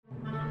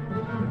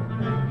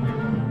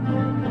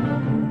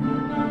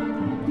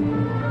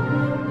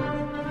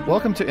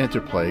Welcome to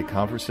Interplay,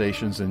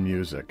 Conversations in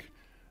Music.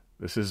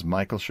 This is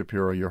Michael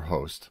Shapiro, your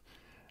host.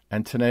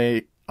 And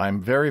today I'm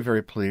very,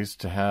 very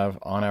pleased to have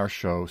on our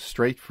show,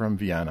 straight from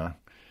Vienna,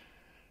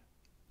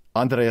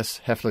 Andreas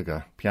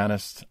Haefliger,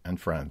 pianist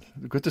and friend.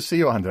 Good to see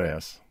you,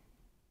 Andreas.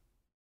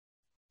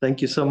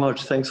 Thank you so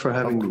much. Thanks for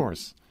having me. Of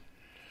course.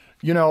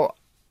 You know,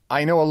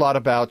 I know a lot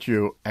about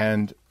you,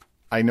 and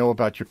I know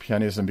about your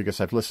pianism because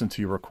I've listened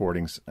to your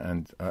recordings,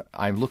 and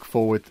I look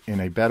forward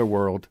in a better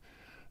world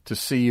to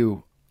see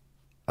you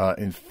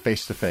in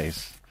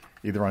face-to-face,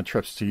 either on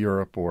trips to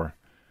Europe or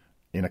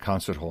in a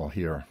concert hall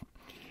here.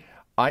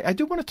 I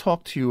do want to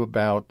talk to you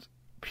about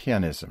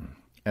pianism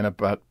and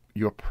about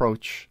your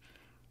approach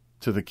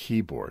to the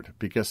keyboard,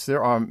 because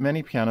there are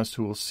many pianists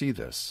who will see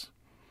this.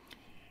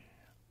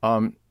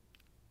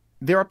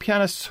 There are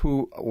pianists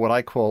who, what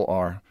I call,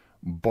 are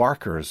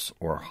barkers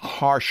or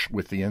harsh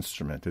with the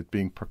instrument, it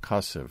being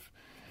percussive.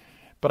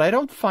 But I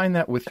don't find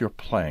that with your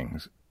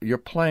playing. Your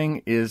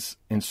playing is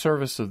in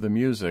service of the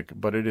music,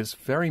 but it is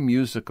very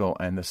musical,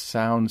 and the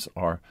sounds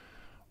are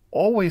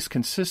always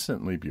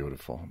consistently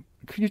beautiful.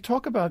 Can you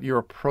talk about your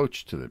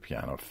approach to the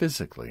piano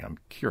physically? I'm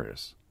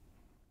curious.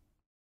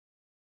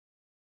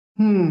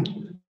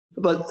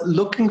 But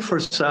looking for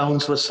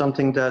sounds was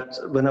something that,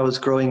 when I was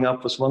growing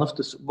up, was one of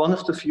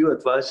the few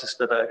advices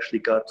that I actually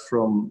got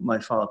from my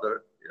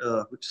father,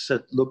 which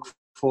said, look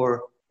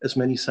for as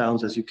many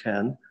sounds as you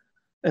can.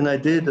 And I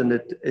did, and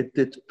it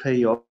did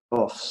pay off.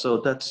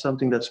 So that's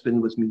something that's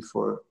been with me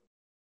for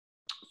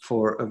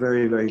a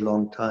very, very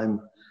long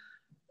time.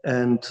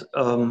 And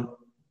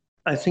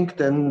I think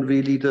then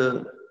really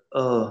the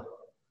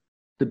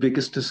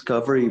biggest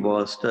discovery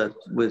was that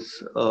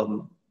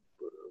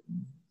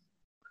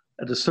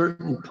at a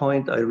certain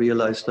point, I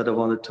realized that I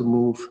wanted to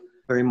move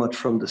very much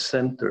from the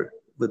center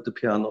with the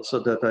piano, so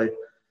that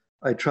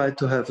I tried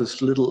to have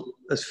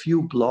as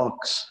few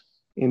blocks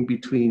in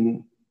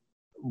between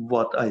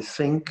what I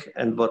think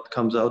and what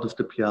comes out of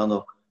the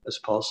piano as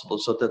possible,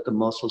 so that the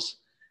muscles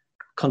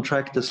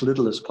contract as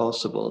little as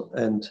possible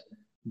and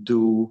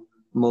do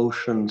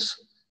motions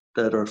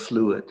that are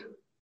fluid.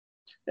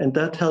 And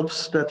that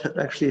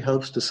actually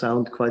helps the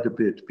sound quite a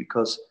bit,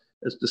 because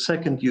as the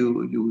second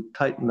you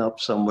tighten up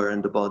somewhere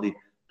in the body,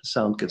 the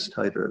sound gets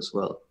tighter as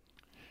well.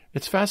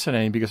 It's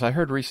fascinating because I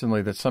heard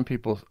recently that some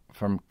people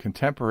from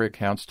contemporary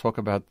accounts talk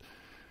about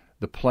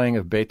the playing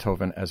of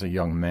Beethoven as a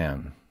young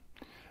man.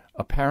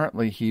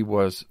 Apparently he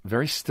was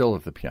very still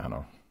at the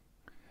piano.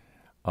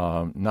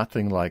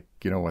 Nothing like,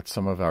 what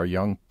some of our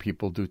young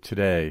people do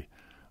today,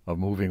 of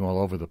moving all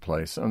over the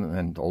place,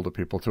 and older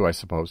people too, I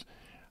suppose.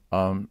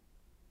 Do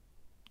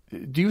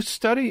you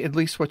study at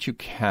least what you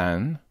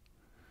can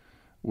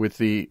with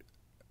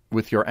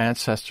your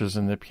ancestors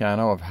in the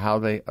piano, of how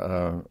they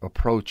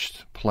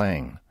approached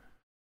playing?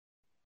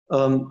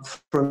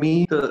 For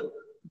me,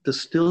 the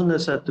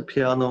stillness at the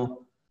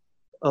piano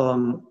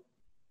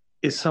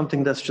is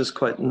something that's just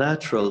quite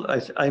natural.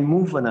 I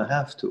move when I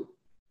have to,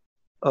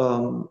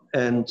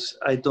 and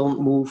I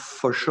don't move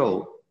for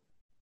show,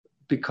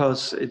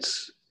 because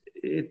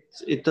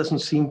it doesn't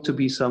seem to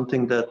be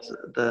something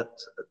that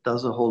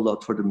does a whole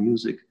lot for the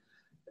music.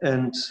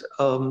 And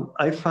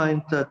I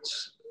find that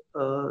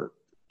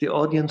the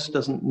audience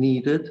doesn't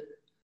need it,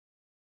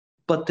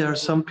 but there are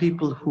some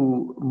people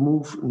who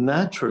move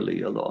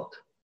naturally a lot,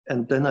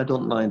 and then I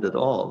don't mind at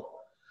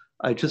all.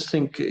 I just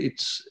think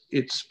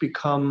it's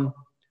become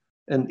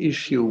an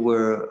issue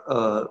where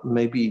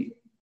maybe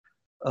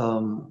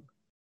a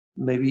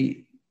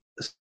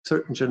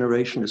certain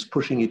generation is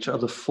pushing each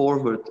other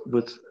forward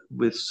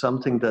with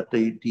something that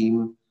they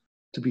deem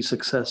to be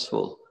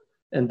successful.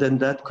 And then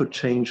that could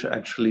change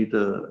actually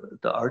the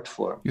art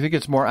form. You think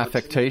it's more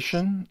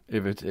affectation?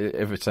 If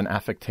it's an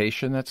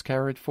affectation that's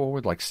carried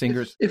forward, like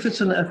singers? If it's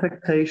an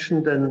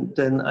affectation,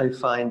 then I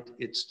find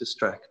it's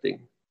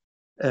distracting.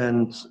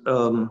 And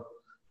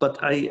but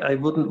I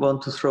wouldn't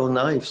want to throw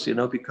knives,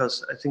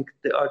 because I think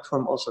the art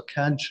form also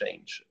can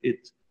change.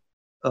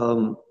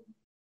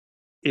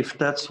 If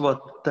that's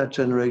what that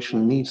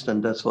generation needs, then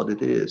that's what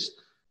it is.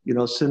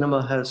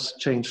 Cinema has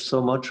changed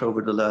so much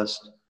over the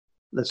last,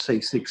 let's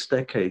say, 6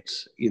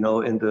 decades, in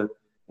the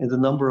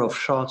number of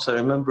shots. I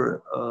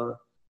remember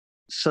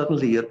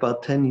suddenly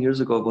about 10 years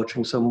ago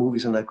watching some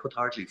movies, and I could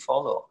hardly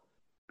follow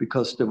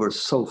because they were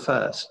so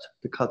fast.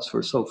 The cuts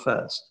were so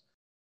fast.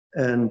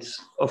 And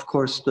of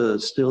course, the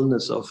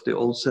stillness of the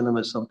old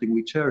cinema is something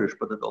we cherish,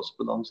 but it also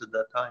belongs at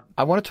that time.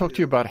 I want to talk to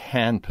you about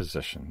hand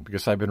position,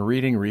 because I've been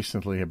reading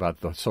recently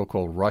about the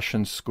so-called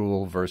Russian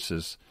school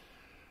versus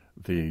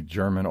the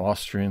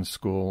German-Austrian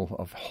school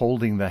of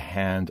holding the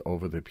hand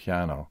over the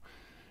piano.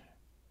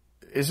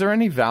 Is there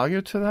any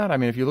value to that? I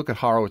mean, if you look at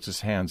Horowitz's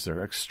hands,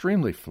 they're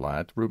extremely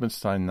flat.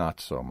 Rubinstein, not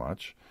so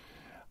much.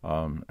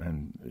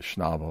 And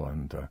Schnabel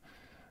and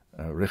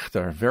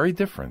Richter, very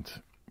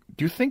different.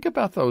 Do you think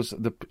about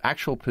the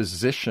actual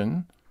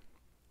position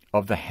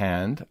of the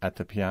hand at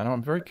the piano?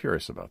 I'm very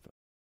curious about that.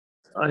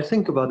 I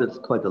think about it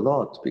quite a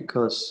lot,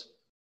 because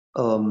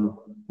one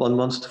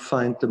wants to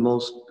find the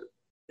most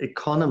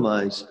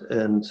economized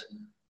and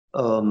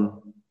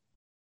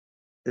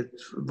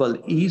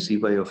easy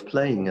way of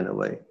playing in a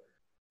way.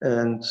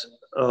 And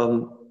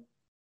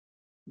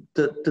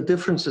the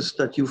differences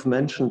that you've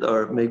mentioned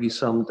are maybe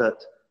some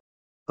that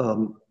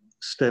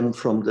stem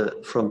from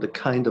the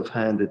kind of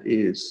hand it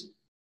is.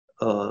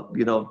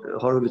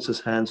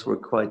 Horowitz's hands were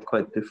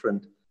quite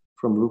different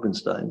from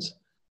Rubinstein's,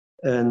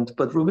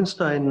 but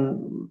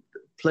Rubinstein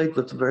played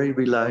with very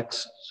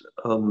relaxed,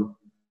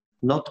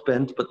 not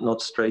bent but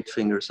not straight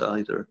fingers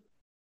either,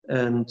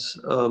 and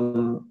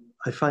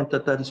I find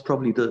that is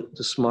probably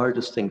the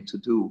smartest thing to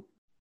do,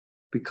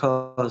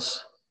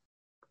 because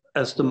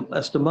as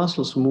the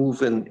muscles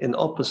move in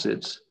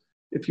opposites,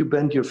 if you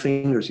bend your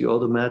fingers, you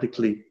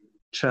automatically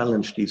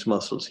challenge these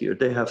muscles here.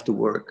 They have to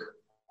work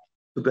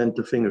to bend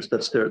the fingers.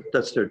 That's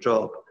their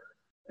job.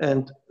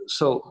 And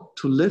so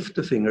to lift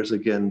the fingers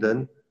again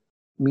then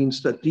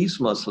means that these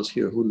muscles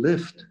here who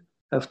lift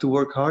have to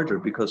work harder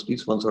because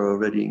these ones are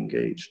already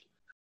engaged.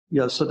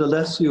 Yeah, so the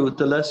less you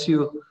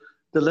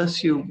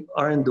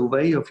are in the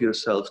way of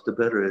yourself, the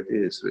better it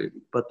is, really.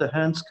 But the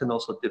hands can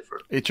also differ.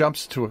 It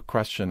jumps to a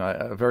question.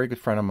 A very good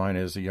friend of mine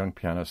is a young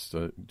pianist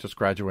just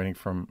graduating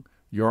from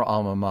your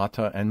alma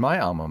mater and my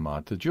alma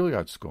mater,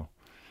 Juilliard School.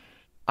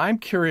 I'm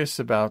curious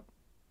about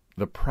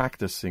the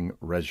practicing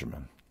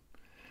regimen,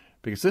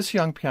 because this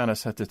young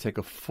pianist had to take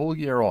a full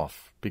year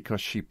off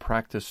because she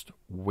practiced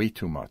way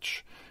too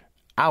much.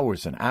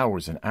 Hours and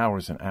hours and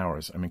hours and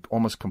hours. I mean,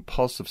 almost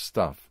compulsive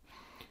stuff.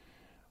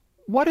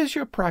 What is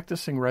your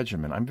practicing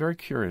regimen? I'm very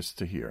curious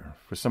to hear,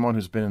 for someone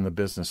who's been in the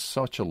business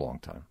such a long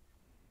time.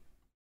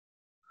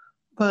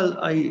 Well,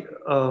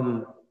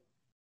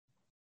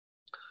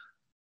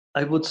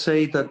 I would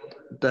say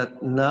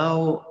that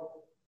now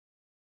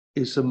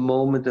is a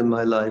moment in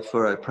my life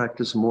where I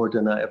practice more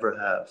than I ever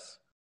have.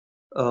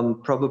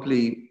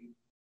 Probably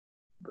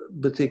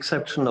with the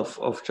exception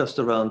of just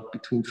around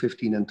between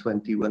 15 and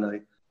 20 when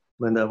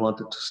I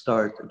wanted to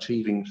start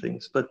achieving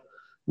things. But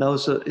now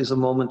is a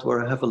moment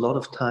where I have a lot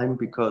of time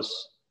because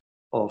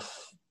of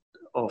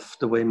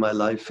the way my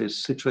life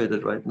is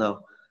situated right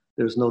now.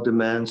 There's no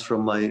demands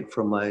from my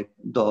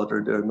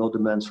daughter. There are no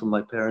demands from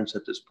my parents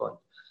at this point.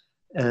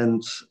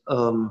 And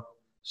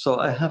so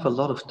I have a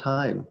lot of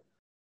time.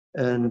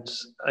 And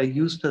I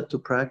use that to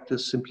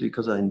practice simply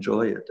because I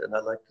enjoy it and I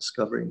like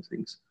discovering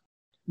things.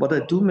 What I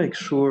do make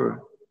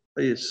sure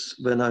is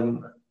when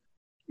I'm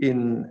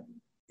in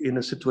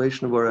a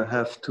situation where I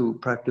have to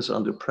practice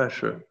under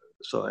pressure,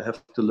 so I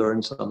have to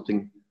learn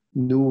something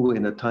new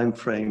in a time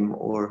frame,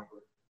 or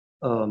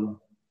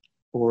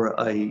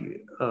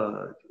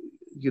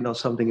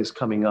something is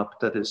coming up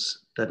that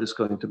is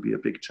going to be a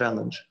big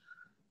challenge.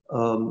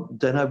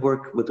 Then I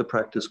work with a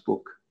practice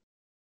book.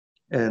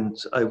 And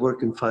I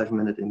work in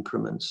 5-minute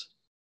increments.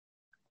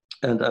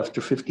 And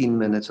after 15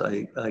 minutes,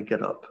 I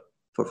get up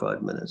for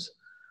 5 minutes.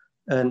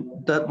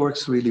 And that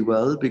works really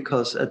well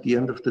because at the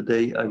end of the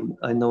day,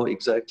 I know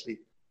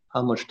exactly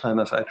how much time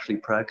I've actually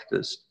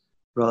practiced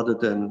rather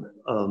than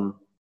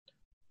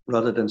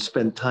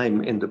spend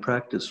time in the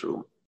practice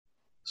room.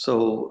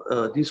 So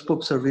these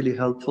books are really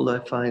helpful, I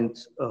find.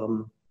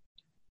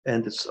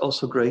 And it's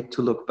also great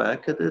to look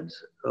back at it,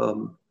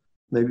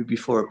 maybe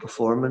before a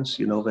performance,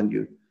 when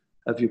you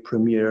have your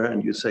premiere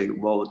and you say,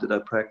 "Whoa, did I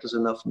practice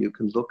enough?" And you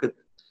can look at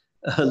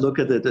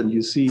it and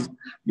you see,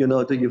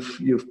 that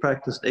you've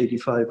practiced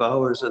 85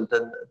 hours, and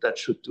then that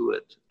should do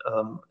it.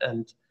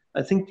 And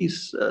I think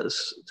these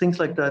things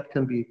like that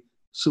can be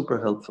super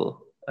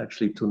helpful,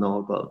 actually, to know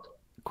about.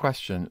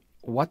 Question: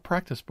 what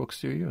practice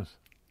books do you use?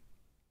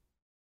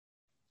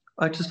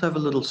 I just have a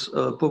little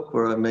book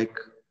where I make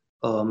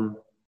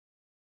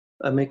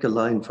a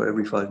line for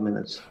every 5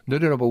 minutes. No.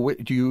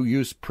 But do you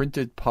use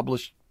printed,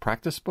 published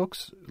practice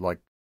books?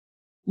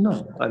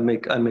 No, I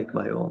make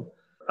my own.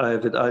 I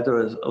have it either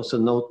as a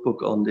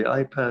notebook on the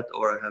iPad,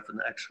 or I have an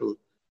actual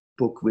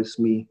book with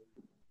me.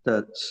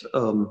 And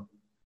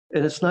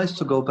it's nice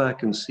to go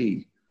back and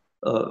see.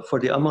 For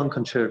the Amann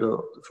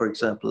Concerto, for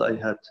example, I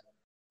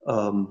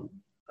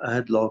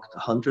had logged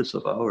hundreds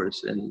of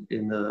hours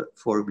in a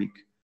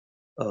 4-week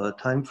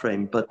time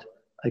frame, but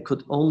I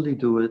could only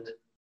do it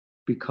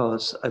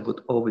because I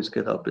would always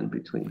get up in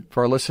between.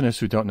 For our listeners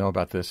who don't know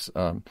about this,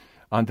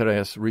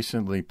 Andreas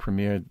recently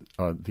premiered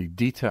the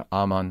Dieter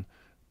Amann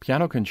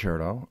Piano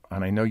Concerto,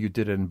 and I know you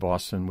did it in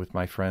Boston with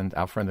our friend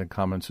in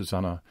common,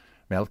 Susanna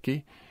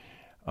Melke.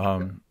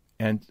 And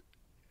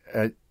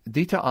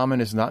Dieter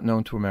Amann is not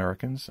known to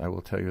Americans, I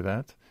will tell you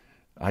that.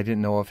 I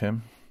didn't know of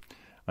him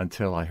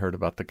until I heard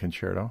about the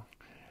concerto.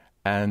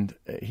 And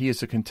he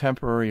is a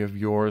contemporary of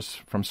yours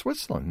from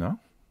Switzerland, no?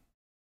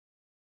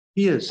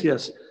 He is,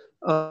 yes.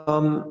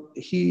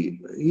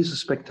 He's a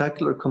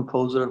spectacular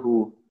composer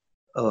who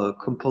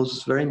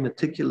composes very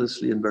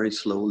meticulously and very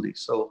slowly.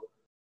 So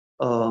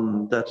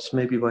that's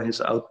maybe why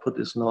his output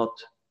is not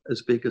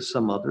as big as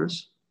some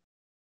others.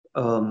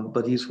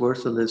 But he's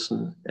worth a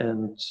listen.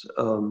 And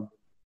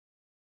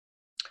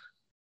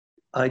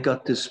I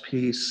got this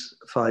piece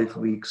 5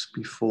 weeks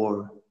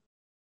before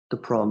the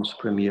Proms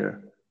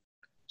premiere.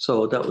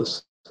 So that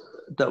was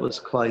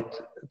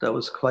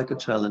quite a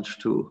challenge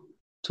to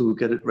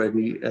get it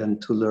ready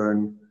and to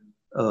learn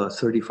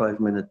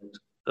 35-minute,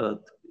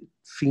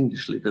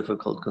 fiendishly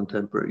difficult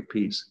contemporary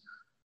piece.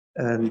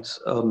 And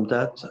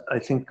that, I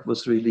think,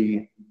 was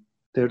really,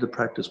 there the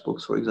practice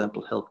books, for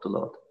example, helped a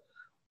lot.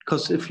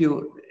 Because if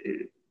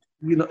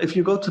if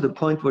you go to the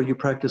point where you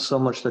practice so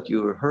much that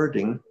you're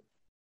hurting,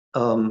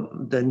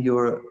 then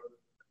you're,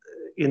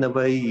 in a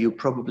way, you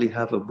probably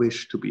have a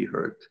wish to be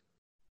hurt.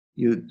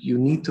 You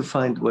need to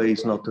find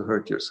ways not to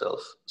hurt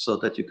yourself so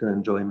that you can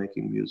enjoy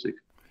making music.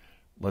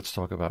 Let's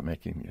talk about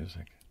making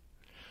music.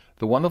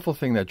 The wonderful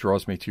thing that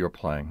draws me to your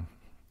playing,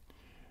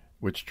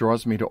 which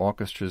draws me to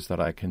orchestras that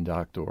I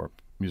conduct or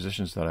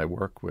musicians that I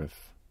work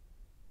with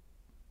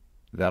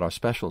that are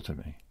special to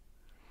me,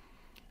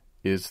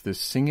 is the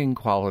singing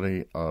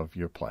quality of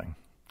your playing.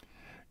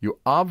 You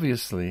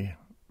obviously,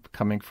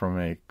 coming from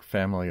a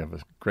family of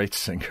a great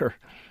singer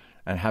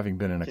and having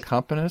been an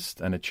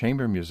accompanist and a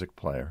chamber music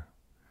player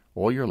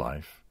all your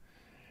life,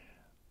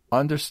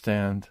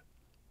 understand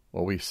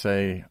what we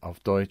say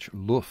auf Deutsch,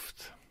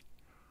 Luft,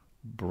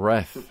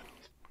 breath,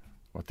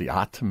 or the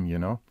Atem,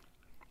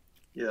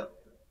 Yeah.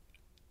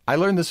 I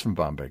learned this from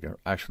Bamberger,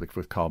 actually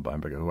with Karl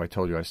Bamberger, who I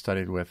told you I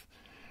studied with,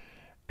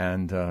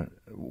 and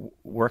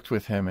worked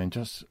with him, and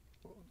just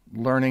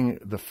learning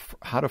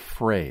how to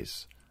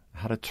phrase,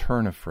 how to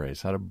turn a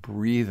phrase, how to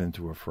breathe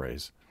into a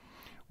phrase.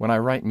 When I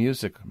write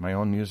music, my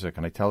own music,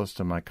 and I tell this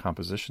to my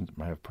composition,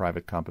 I have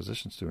private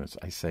composition students,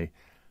 I say,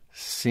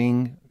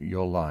 sing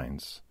your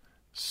lines,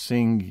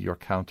 sing your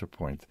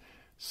counterpoint,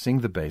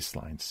 sing the bass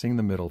line, sing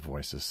the middle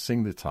voices,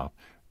 sing the top.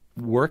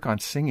 Work on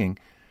singing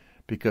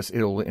because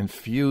it will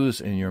infuse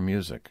in your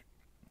music.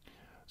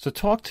 So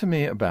talk to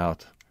me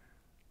about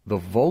the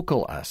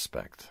vocal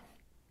aspect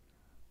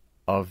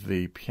of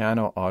the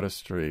piano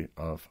artistry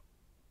of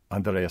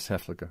Andreas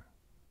Haefliger.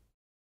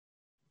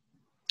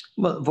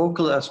 Well,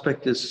 vocal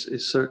aspect is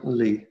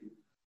certainly,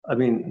 I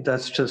mean,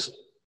 that's just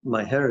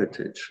my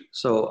heritage.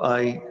 So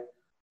I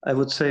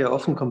would say I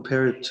often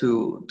compare it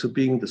to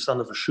being the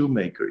son of a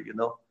shoemaker,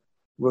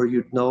 where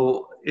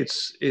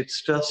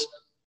it's just,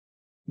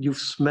 you've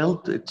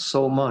smelt it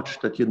so much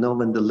that you know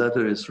when the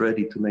leather is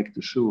ready to make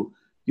the shoe.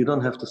 You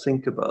don't have to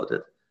think about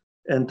it.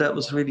 And that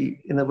was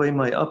really, in a way,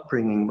 my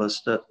upbringing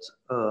was that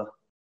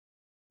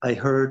I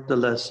heard the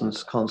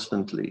lessons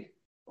constantly,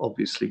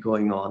 obviously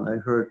going on. I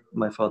heard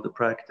my father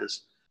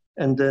practice.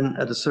 And then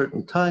at a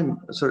certain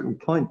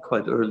point,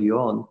 quite early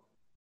on,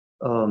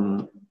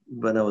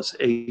 when I was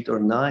 8 or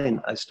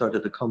 9, I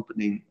started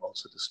accompanying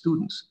also the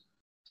students.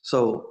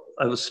 So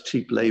I was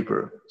cheap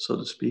labor, so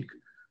to speak.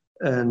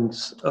 And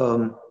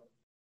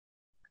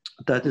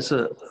that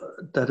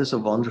is a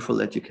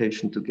wonderful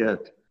education to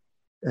get.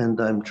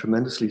 And I'm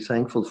tremendously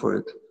thankful for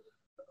it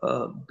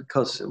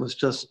because it was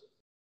just,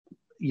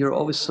 you're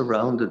always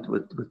surrounded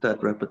with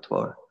that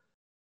repertoire.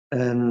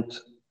 And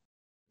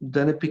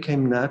then it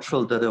became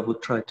natural that I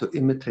would try to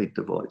imitate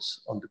the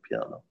voice on the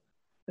piano.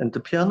 And the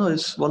piano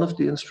is one of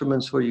the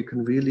instruments where you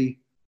can really,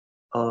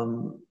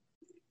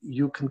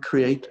 you can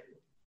create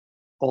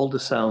all the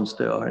sounds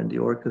there are in the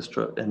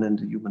orchestra and in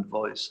the human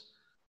voice.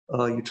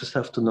 You just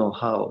have to know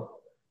how.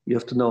 You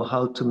have to know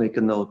how to make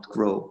a note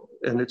grow.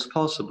 And it's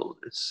possible.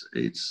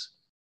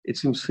 It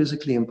seems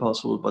physically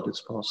impossible, but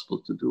it's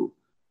possible to do.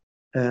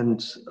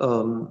 And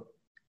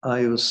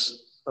I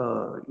was,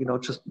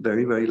 just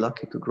very, very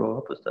lucky to grow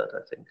up with that,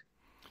 I think.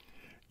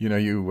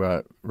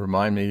 You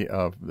remind me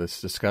of this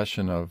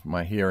discussion of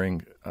my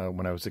hearing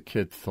when I was a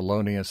kid,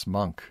 Thelonious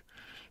Monk,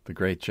 the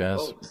great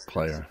jazz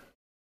player.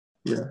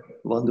 Yeah,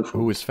 wonderful.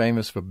 Who was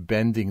famous for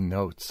bending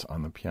notes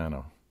on the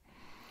piano.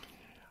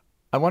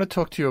 I want to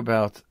talk to you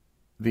about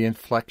the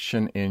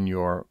inflection in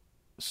your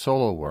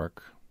solo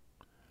work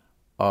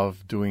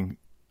of doing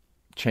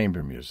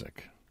chamber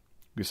music,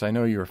 because I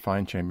know you're a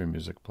fine chamber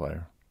music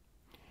player.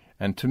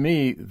 And to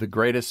me, the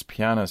greatest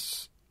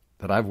pianists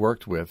that I've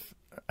worked with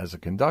as a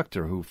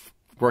conductor who've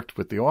worked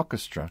with the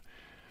orchestra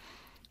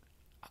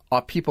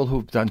are people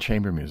who've done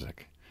chamber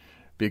music.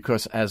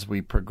 Because as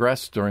we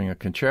progress during a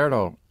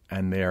concerto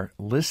and they're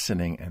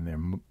listening and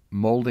they're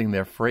molding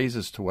their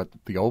phrases to what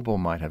the oboe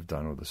might have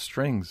done or the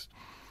strings,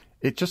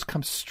 it just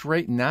comes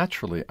straight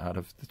naturally out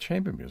of the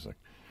chamber music.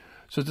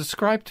 So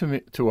describe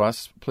to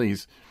us,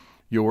 please,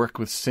 your work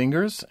with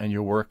singers and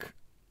your work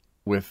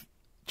with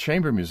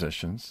chamber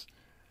musicians,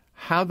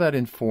 how that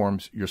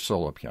informs your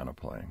solo piano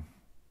playing.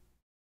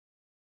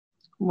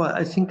 Well,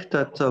 I think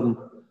that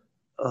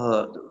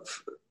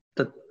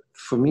that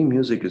for me,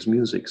 music is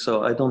music.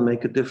 So I don't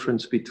make a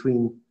difference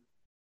between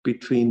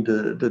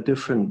the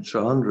different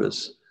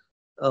genres.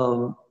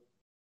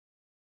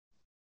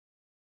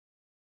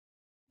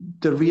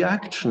 The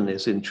reaction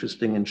is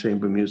interesting in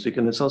chamber music,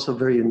 and it's also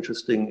very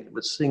interesting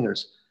with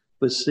singers.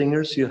 With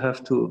singers, you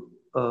have to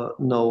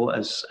know,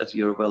 as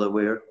you're well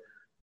aware,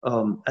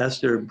 as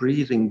they're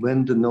breathing,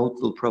 when the note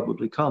will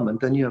probably come, and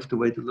then you have to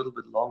wait a little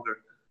bit longer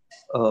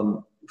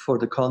for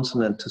the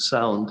consonant to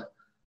sound,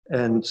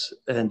 and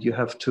you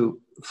have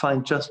to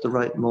find just the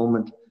right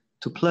moment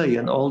to play,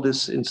 and all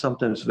this in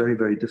sometimes very,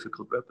 very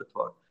difficult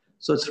repertoire.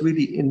 So it's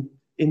really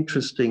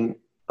interesting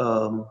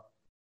to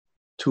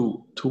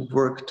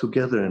work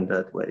together in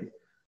that way.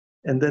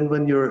 And then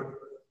when you're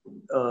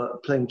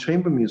playing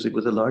chamber music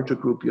with a larger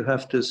group, you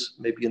have this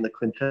maybe in a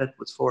quintet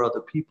with 4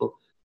 other people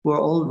who are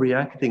all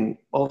reacting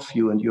off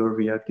you and you're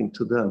reacting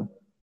to them.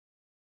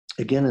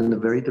 Again, in a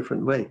very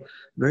different way.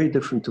 Very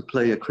different to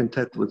play a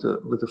quintet with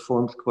a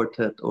formed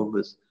quartet or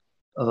with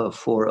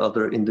 4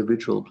 other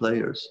individual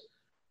players.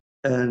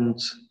 And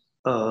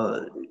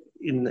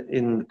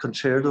in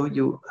concerto,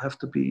 you have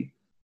to be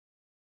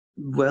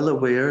well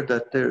aware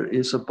that there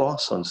is a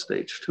boss on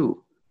stage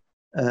too.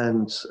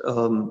 And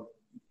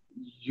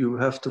you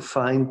have to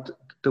find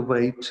the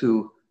way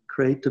to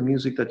create the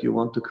music that you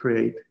want to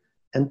create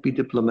and be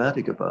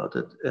diplomatic about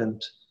it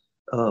and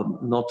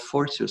not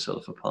force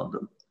yourself upon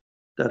them.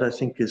 That I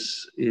think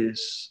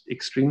is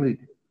extremely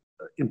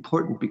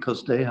important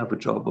because they have a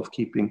job of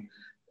keeping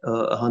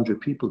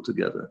 100 people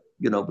together,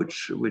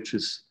 which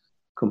is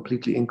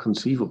completely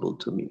inconceivable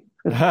to me.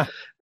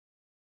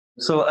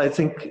 So I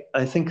think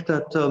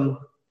that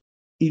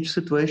each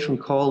situation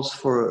calls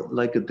for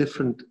like a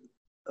different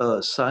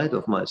side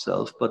of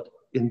myself, but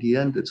in the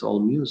end, it's all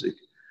music.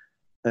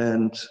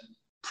 And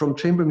from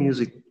chamber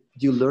music,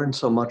 you learn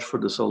so much for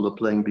the solo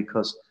playing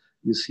because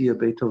you see a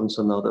Beethoven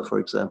sonata, for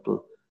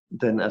example,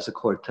 then as a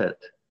quartet.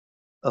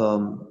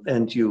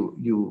 And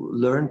you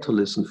learn to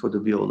listen for the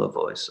viola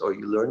voice, or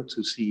you learn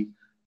to see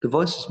the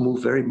voices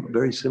move very,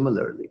 very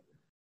similarly.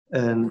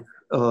 And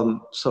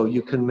so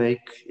you can make,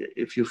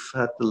 if you've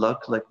had the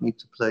luck like me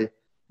to play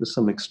with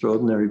some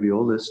extraordinary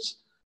violists,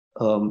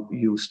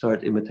 you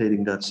start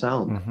imitating that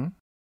sound. Mm-hmm.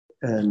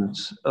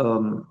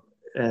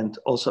 And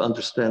also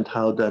understand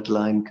how that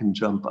line can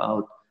jump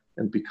out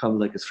and become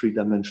like a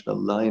 3-dimensional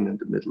line in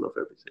the middle of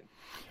everything.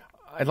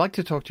 I'd like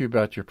to talk to you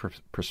about your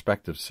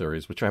Perspective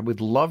series, which I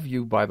would love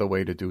you, by the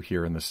way, to do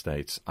here in the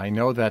States. I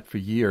know that for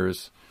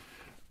years,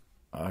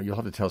 you'll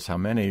have to tell us how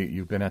many,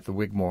 you've been at the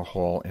Wigmore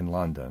Hall in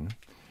London,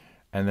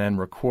 and then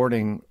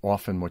recording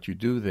often what you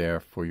do there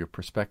for your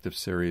Perspective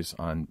series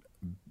on,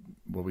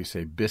 what we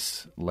say,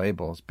 BIS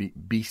labels,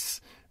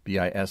 BIS,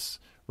 B-I-S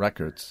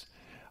records.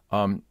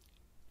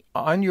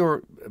 On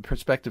your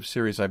Perspective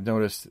series, I've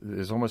noticed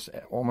there's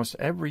almost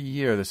every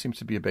year there seems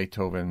to be a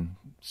Beethoven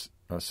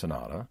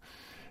sonata,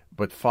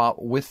 but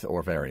with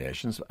or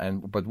variations,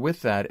 but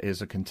with that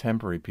is a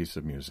contemporary piece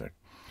of music.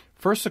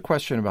 First, a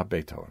question about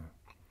Beethoven.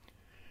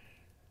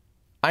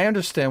 I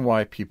understand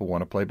why people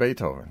want to play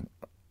Beethoven.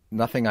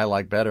 Nothing I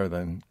like better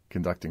than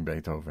conducting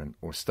Beethoven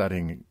or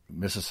studying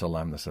Missa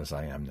Solemnis as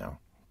I am now.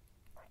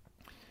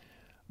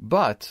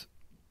 But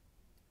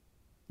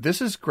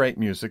this is great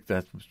music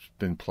that's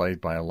been played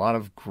by a lot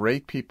of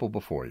great people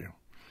before you.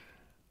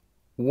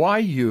 Why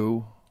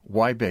you?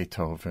 Why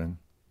Beethoven?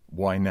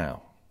 Why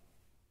now?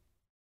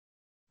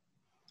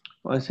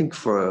 Well, I think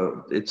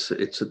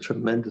it's a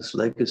tremendous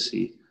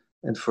legacy,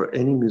 and for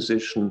any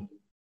musician,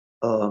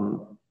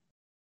 and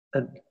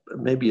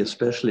maybe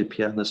especially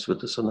pianists with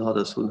the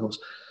sonatas, who knows?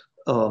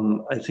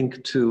 I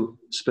think to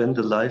spend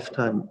a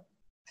lifetime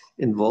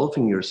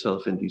involving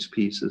yourself in these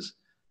pieces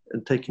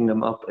and taking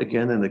them up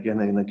again and again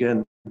and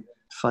again,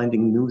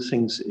 finding new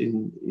things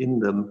in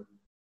them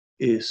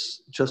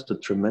is just a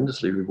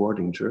tremendously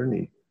rewarding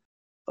journey.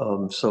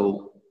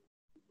 So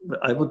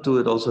I would do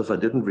it also if I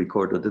didn't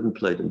record or didn't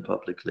play them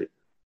publicly,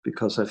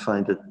 because I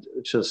find it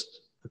just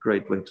a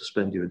great way to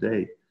spend your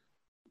day.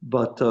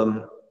 But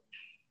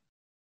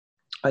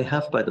I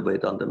have, by the way,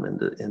 done them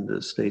in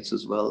the States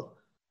as well.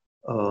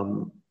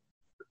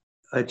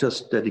 I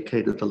just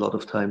dedicated a lot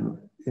of time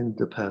in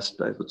the past,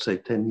 I would say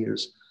 10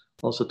 years,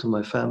 also to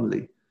my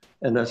family.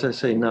 And as I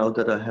say, now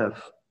that I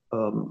have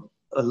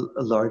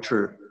a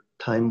larger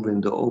time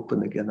window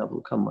open again, I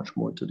will come much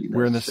more to the United States.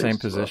 We're in the same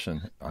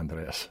position,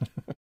 Andreas.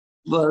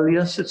 Well,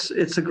 yes,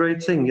 it's a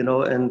great thing,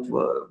 and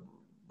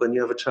when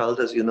you have a child,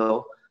 as you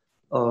know,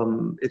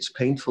 it's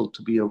painful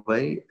to be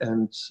away.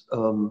 And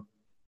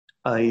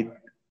I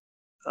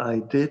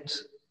did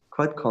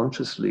quite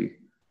consciously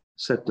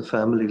set the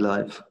family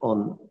life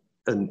on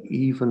an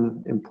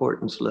even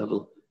importance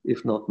level,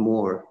 if not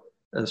more,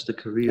 as the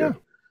career. Yeah.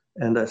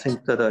 And I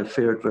think that I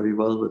fared very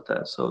well with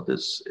that. So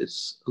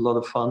it's a lot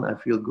of fun. I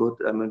feel good.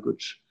 I'm in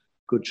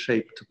good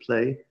shape to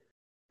play.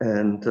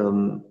 And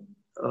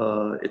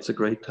it's a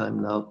great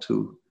time now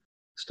to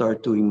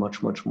start doing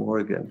much, much more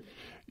again.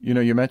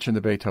 You mentioned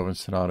the Beethoven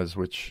sonatas,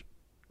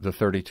 the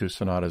 32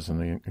 sonatas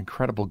and the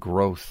incredible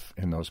growth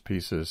in those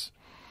pieces.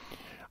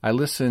 I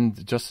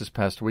listened just this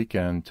past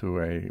weekend to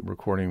a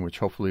recording, which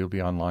hopefully will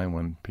be online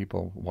when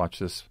people watch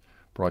this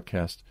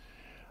broadcast,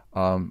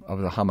 of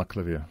the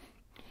Hammerklavier.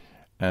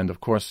 And, of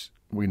course,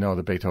 we know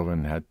that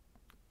Beethoven had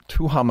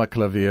 2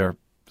 Hammerklavier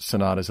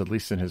sonatas, at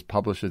least in his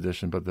published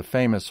edition, but the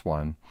famous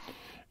one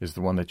is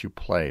the one that you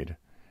played.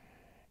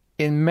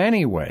 In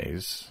many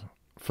ways,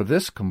 for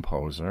this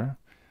composer,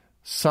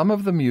 some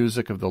of the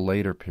music of the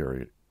later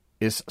period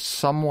is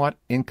somewhat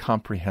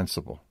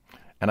incomprehensible.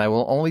 And I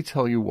will only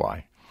tell you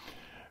why.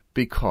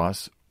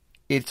 Because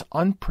it's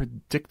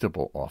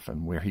unpredictable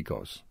often where he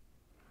goes.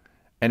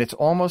 And it's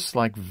almost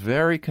like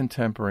very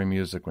contemporary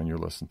music when you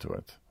listen to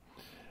it.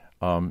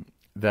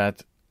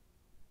 That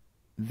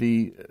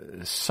the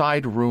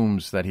side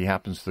rooms that he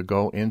happens to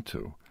go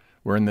into.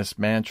 We're in this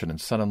mansion, and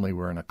suddenly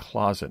we're in a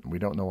closet, and we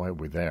don't know why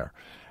we're there.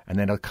 And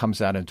then it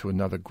comes out into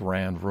another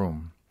grand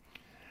room.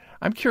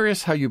 I'm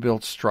curious how you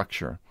build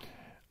structure,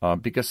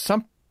 because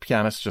some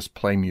pianists just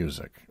play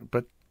music,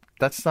 but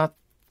that's not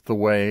the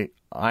way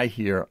I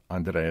hear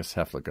Andreas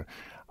Haefliger.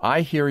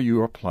 I hear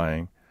you are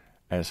playing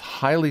as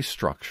highly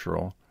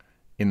structural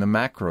in the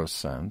macro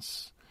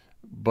sense,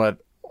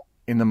 but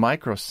in the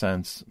micro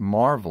sense,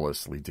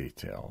 marvelously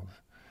detailed.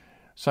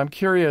 So I'm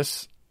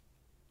curious,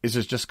 is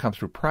it just come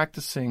through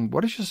practicing?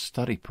 What is your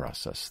study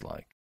process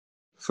like?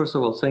 First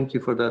of all, thank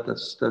you for that.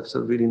 That's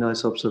a really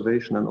nice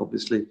observation, and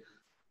obviously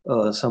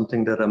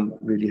something that I'm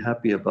really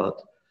happy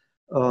about.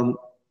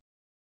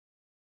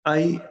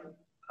 I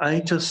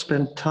just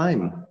spent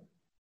time,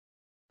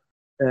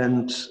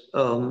 and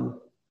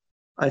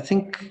I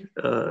think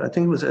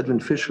it was Edwin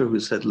Fischer who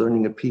said,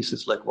 learning a piece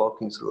is like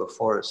walking through a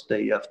forest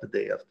day after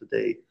day after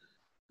day.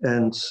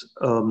 And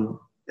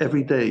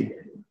every day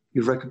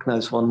you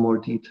recognize one more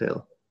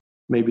detail.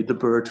 Maybe the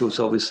bird who's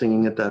always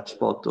singing at that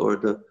spot, or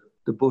the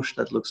bush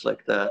that looks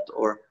like that,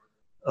 or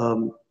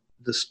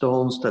the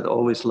stones that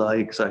always lie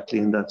exactly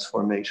in that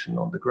formation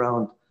on the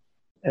ground.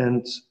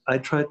 And I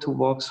try to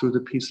walk through the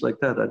piece like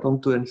that. I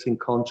don't do anything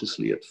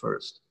consciously at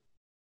first.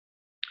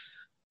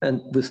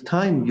 And with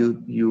time,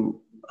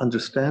 you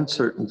understand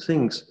certain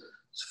things.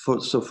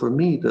 So for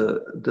me,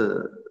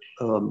 the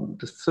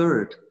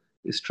third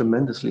is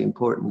tremendously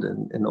important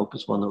in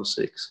Opus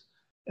 106.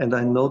 And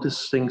I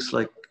notice things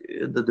like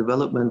the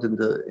development in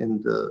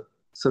the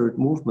third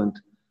movement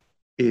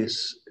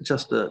is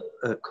just a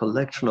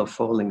collection of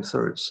falling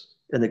thirds,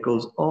 and it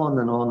goes on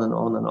and on and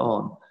on and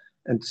on.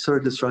 And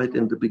third is right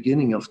in the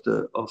beginning of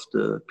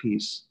the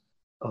piece,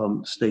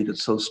 stated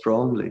so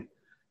strongly.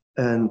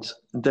 And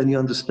then you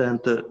understand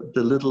the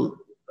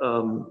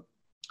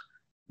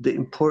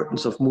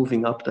importance of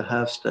moving up the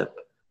half step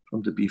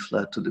from the B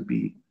flat to the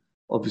B,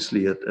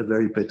 obviously a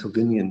very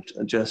Beethovenian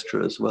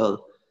gesture as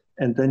well.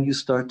 And then you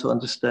start to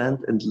understand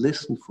and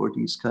listen for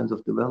these kinds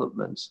of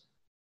developments.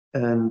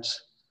 And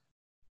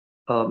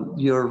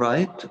you're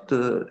right,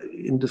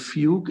 in the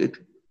fugue, it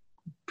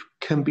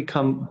can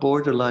become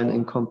borderline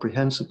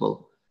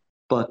incomprehensible.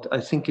 But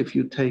I think if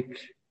you take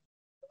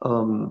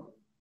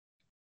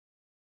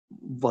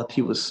what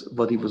he was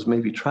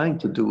maybe trying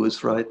to do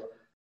is right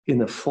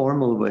in a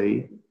formal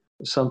way,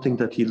 something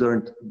that he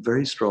learned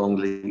very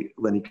strongly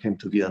when he came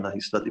to Vienna.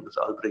 He studied with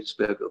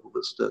Albrechtsberger, who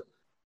was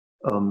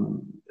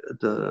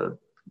the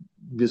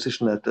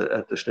musician at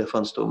the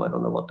Stephansdom. I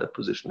don't know what that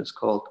position is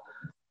called.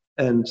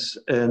 And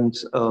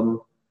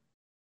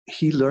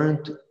he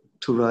learned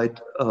to write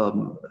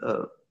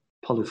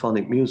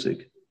polyphonic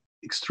music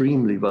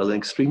extremely well and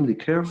extremely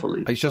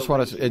carefully. I just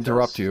wanted to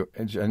interrupt you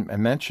and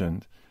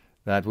mentioned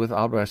that with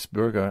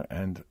Albrechtsberger,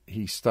 and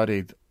he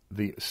studied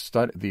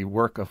the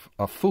work of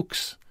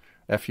Fuchs,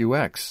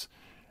 F-U-X,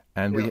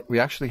 and yeah. we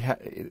actually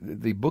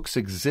the books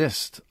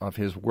exist of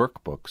his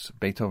workbooks,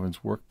 Beethoven's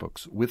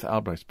workbooks with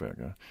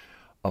Albrechtsberger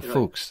of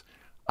Fuchs.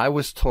 I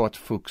was taught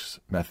Fuchs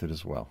method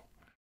as well.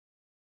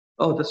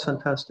 Oh, that's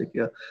fantastic,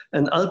 yeah.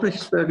 And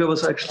Albrechtsberger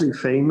was actually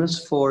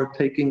famous for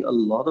taking a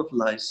lot of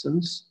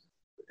license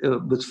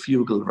with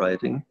fugal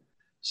writing.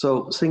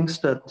 So things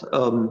that,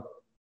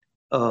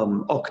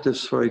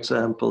 octaves, for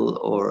example,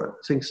 or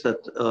things that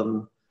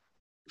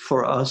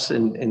for us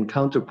in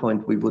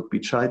counterpoint we would be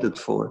chided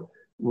for,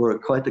 were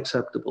quite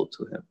acceptable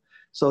to him.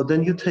 So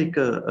then you take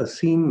a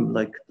theme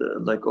like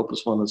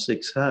Opus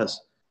 106 has,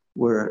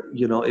 where,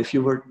 if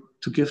you were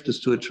to give this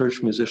to a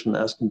church musician,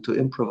 ask him to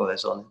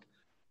improvise on it,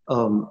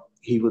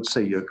 he would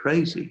say, you're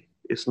crazy,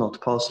 it's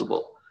not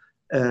possible.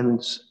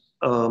 And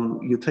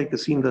you take a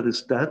theme that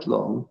is that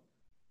long,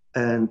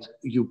 and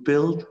you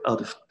build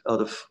out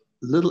of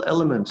little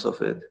elements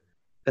of it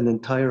an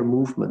entire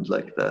movement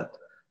like that.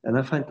 And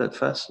I find that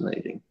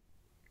fascinating.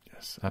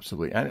 Yes,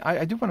 absolutely. And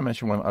I do want to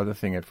mention one other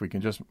thing, if we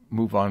can just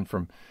move on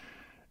from,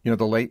 the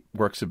late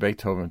works of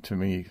Beethoven to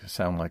me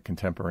sound like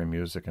contemporary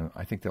music, and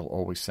I think they'll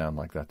always sound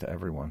like that to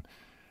everyone.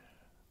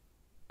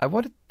 I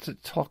wanted to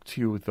talk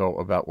to you, though,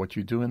 about what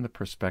you do in the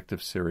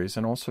Perspective series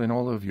and also in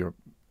all of your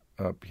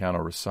piano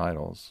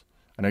recitals.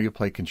 I know you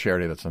play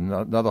concerti. That's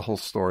another whole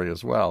story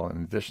as well,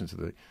 in addition to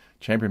the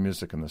chamber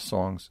music and the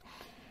songs.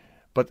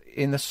 But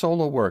in the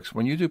solo works,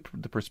 when you do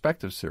the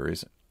Perspective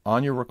series,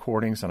 on your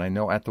recordings, and I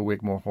know at the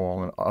Wigmore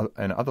Hall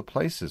and other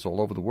places all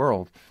over the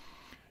world,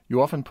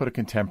 you often put a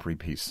contemporary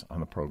piece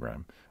on the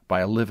program by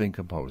a living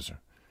composer.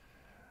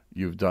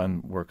 You've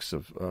done works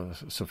of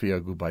Sofia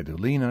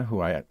Gubaidulina,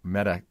 who I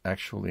met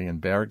actually in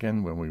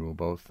Bergen when we were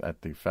both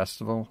at the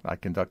festival I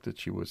conducted.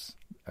 She was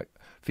a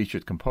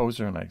featured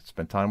composer, and I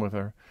spent time with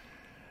her.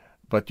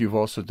 But you've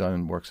also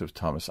done works of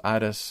Thomas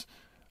Adès,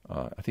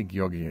 I think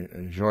Georgi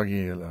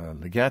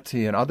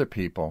Ligeti, and other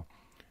people.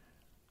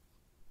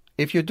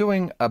 If you're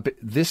doing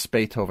this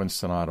Beethoven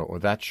sonata or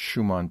that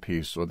Schumann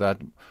piece or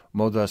that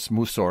Modest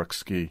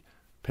Mussorgsky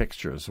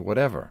pictures,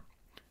 whatever,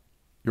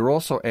 you're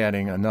also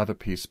adding another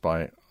piece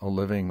by a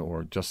living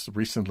or just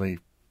recently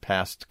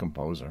passed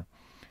composer.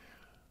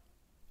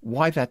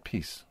 Why that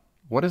piece?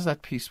 What is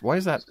that piece? Why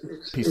is that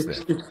piece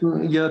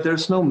there? Yeah,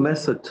 there's no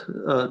method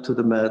to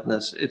the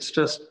madness. It's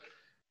just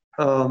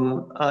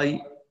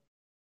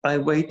I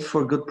wait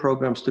for good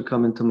programs to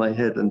come into my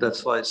head, and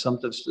that's why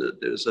sometimes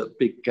there's a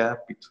big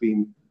gap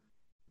between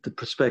the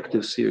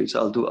Perspective series.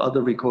 I'll do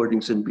other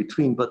recordings in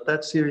between, but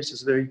that series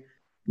is very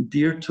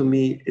dear to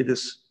me.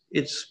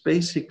 It's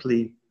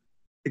basically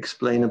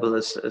explainable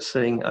as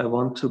saying I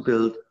want to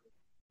build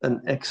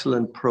an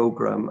excellent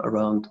program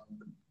around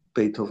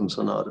Beethoven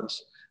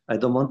sonatas. I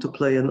don't want to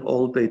play an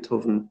all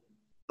Beethoven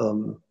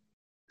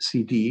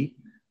CD,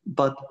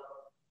 but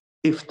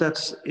if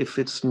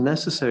it's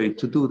necessary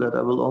to do that,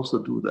 I will also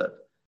do that.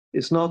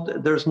 There's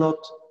not,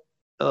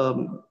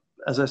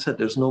 as I said,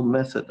 there's no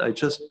method. I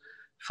just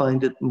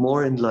find it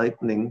more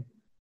enlightening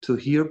to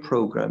hear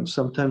programs.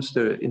 Sometimes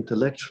they're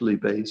intellectually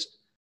based,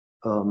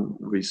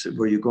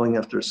 where you're going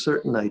after a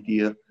certain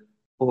idea,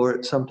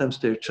 or sometimes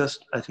they're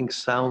just, I think,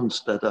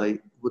 sounds that I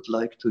would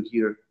like to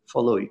hear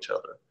follow each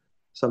other.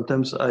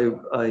 Sometimes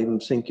I'm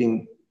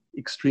thinking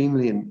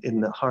extremely in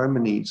the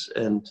harmonies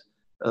and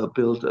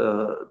build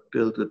a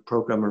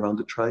program around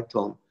the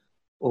tritone,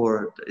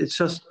 or it's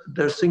just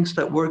there's things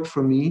that work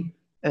for me,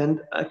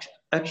 and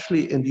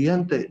actually in the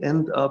end they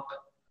end up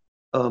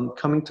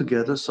coming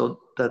together so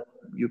that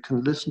you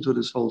can listen to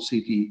this whole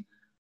CD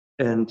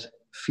and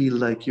feel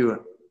like you're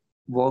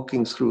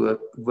walking through a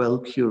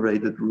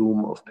well-curated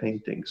room of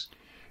paintings.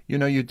 You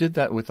know, you did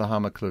that with the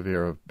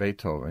Hammerklavier of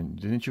Beethoven.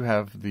 Didn't you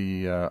have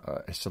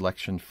a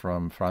selection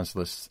from Franz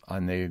Liszt's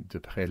Année de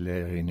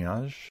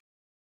Pèlerinage?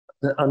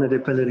 The Année de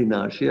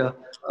Pèlerinage, yeah.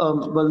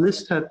 Well,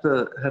 Liszt had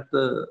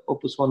the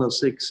Opus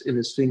 106 in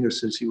his fingers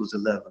since he was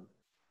 11,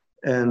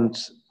 and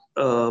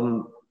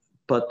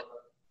but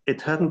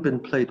it hadn't been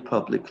played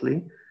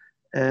publicly.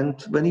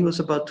 And when he was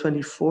about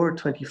 24,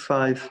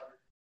 25,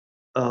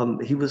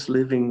 he was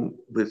living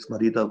with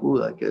Marie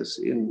Daroux, I guess,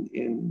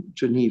 in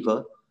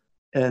Geneva,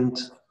 and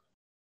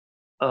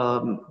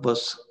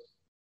was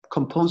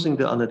composing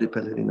the Année de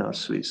Pèlerinage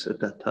Suisse at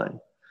that time.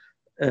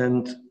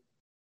 And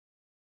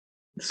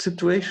the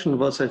situation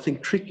was, I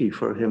think, tricky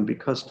for him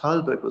because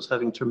Thalberg was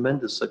having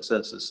tremendous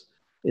successes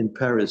in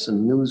Paris,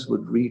 and news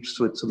would reach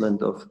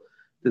Switzerland of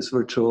this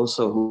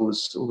virtuoso who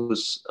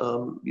was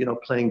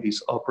playing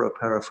these opera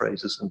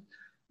paraphrases and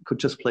could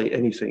just play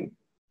anything.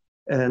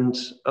 And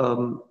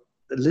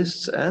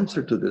Liszt's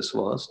answer to this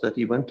was that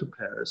he went to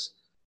Paris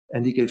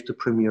and he gave the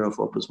premiere of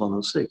Opus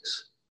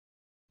 106.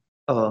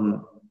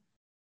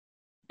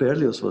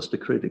 Berlioz was the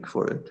critic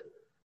for it.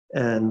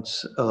 And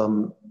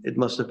it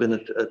must have been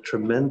a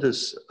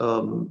tremendous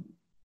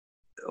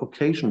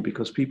occasion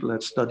because people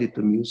had studied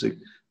the music,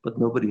 but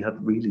nobody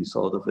had really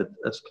thought of it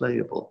as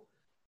playable.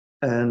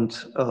 And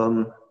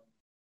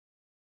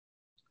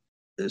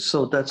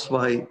so that's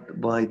why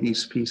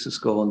these pieces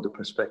go on the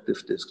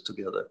Perspective disc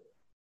together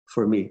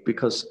for me,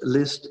 because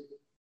Liszt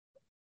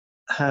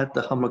had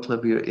the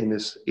Hammerklavier in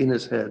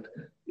his head,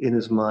 in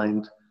his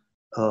mind,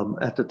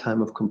 at the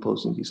time of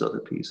composing these other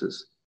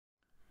pieces.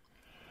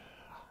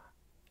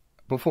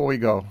 Before we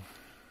go,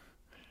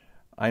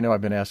 I know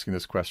I've been asking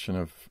this question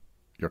of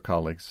your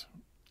colleagues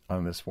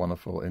on this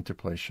wonderful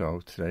Interplay show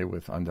today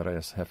with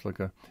Andreas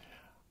Haefliger.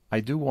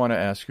 I do want to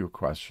ask you a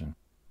question.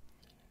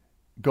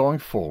 Going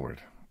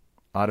forward,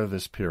 out of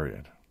this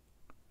period,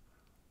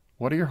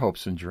 what are your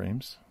hopes and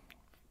dreams,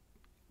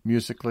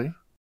 musically?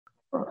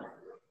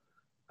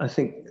 I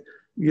think,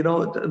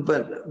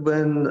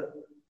 when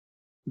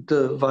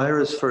the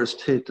virus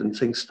first hit and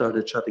things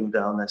started shutting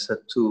down, I said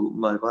to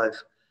my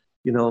wife,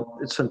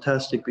 it's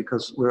fantastic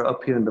because we're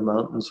up here in the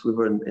mountains. We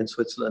were in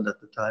Switzerland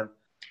at the time,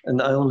 and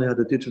I only had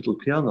a digital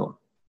piano,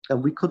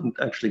 and we couldn't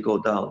actually go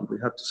down. We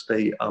had to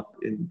stay up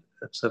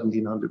at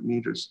 1,700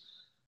 meters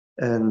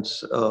and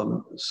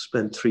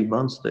spend 3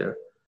 months there.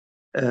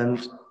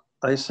 And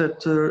I said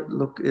to her,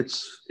 look,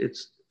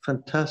 it's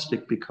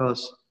fantastic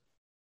because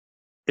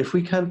if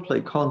we can't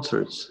play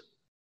concerts,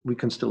 we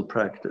can still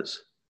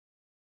practice.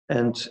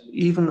 And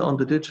even on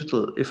the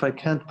digital, if I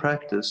can't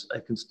practice, I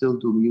can still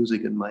do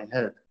music in my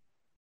head.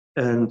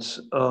 And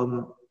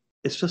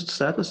it's just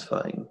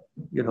satisfying,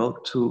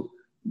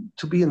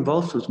 to be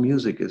involved with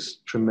music is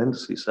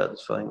tremendously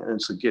satisfying, and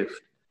it's a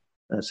gift.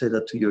 And I say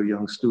that to your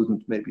young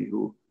student, maybe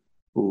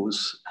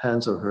whose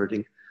hands are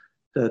hurting,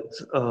 that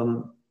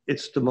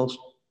it's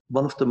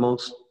one of the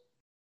most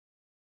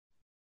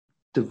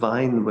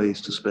divine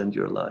ways to spend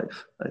your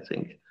life, I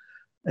think.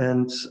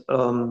 And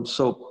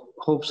so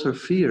hopes or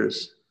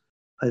fears,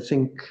 I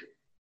think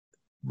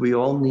we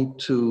all need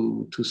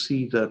to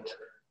see that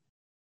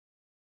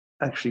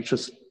actually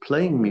just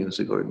playing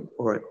music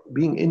or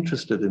being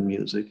interested in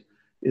music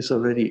is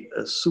already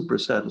a super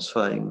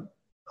satisfying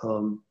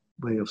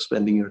way of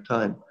spending your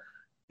time.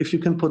 If you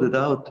can put it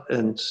out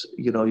and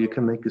you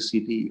can make a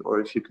CD, or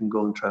if you can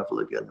go and travel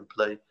again and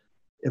play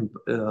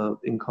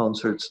in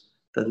concerts,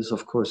 that is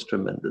of course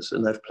tremendous.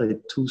 And I've played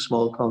 2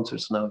 small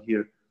concerts now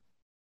here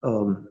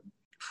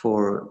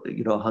for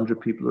 100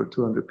 people or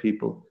 200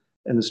 people,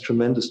 and it's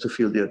tremendous to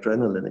feel the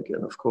adrenaline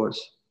again, of course.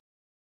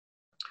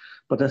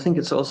 But I think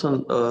it's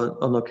also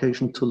an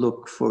occasion to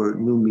look for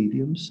new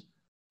mediums.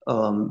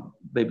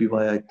 Maybe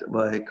why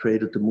I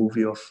created the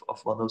movie of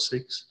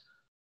 106.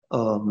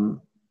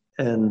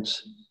 And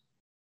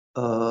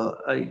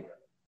I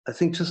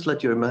think just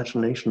let your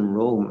imagination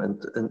roam,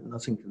 and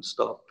nothing can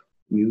stop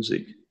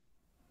music.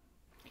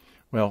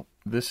 Well,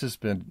 this has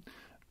been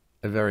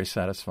a very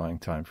satisfying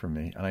time for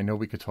me, and I know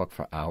we could talk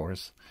for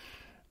hours,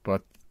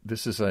 but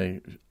this is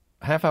a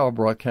half-hour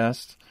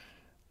broadcast,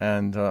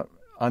 and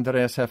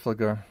Andreas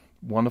Haefliger,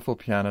 wonderful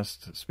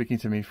pianist, speaking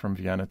to me from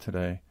Vienna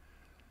today.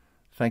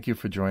 Thank you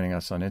for joining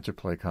us on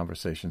Interplay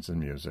Conversations in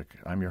Music.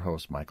 I'm your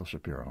host, Michael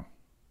Shapiro.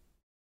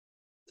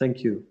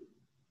 Thank you.